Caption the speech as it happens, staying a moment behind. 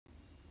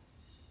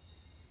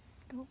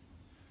Oh.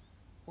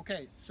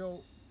 Okay,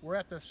 so we're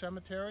at the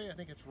cemetery. I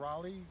think it's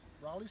Raleigh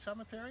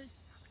Cemetery,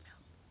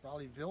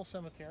 Raleighville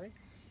Cemetery,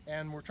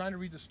 and we're trying to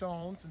read the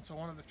stones. And so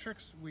one of the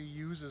tricks we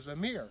use is a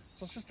mirror.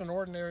 So it's just an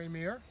ordinary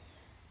mirror,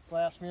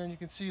 glass mirror, and you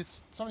can see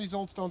some of these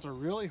old stones are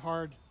really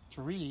hard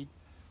to read.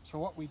 So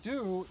what we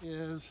do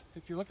is,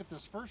 if you look at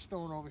this first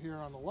stone over here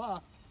on the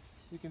left,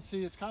 you can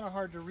see it's kind of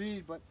hard to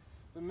read, but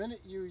the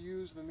minute you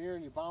use the mirror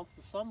and you bounce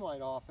the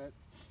sunlight off it,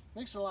 it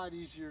makes it a lot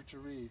easier to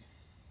read.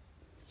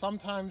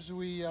 Sometimes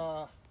we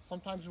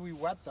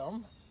wet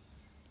them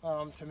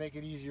to make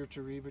it easier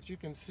to read, but you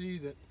can see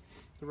that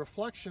the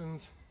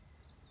reflections,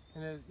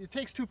 and it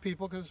takes two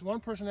people because one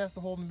person has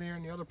to hold the mirror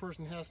and the other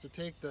person has to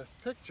take the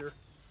picture,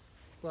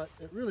 but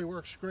it really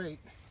works great.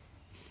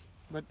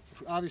 But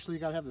obviously you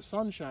got to have the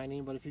sun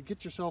shining, but if you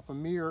get yourself a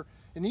mirror,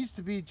 it needs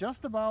to be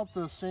just about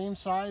the same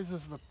size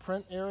as the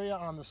print area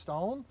on the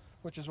stone,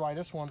 which is why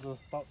this one's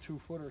about 2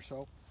 foot or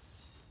so.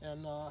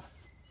 And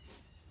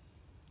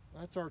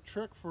that's our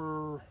trick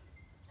for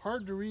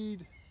hard to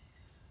read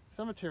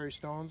cemetery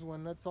stones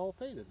when that's all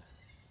faded.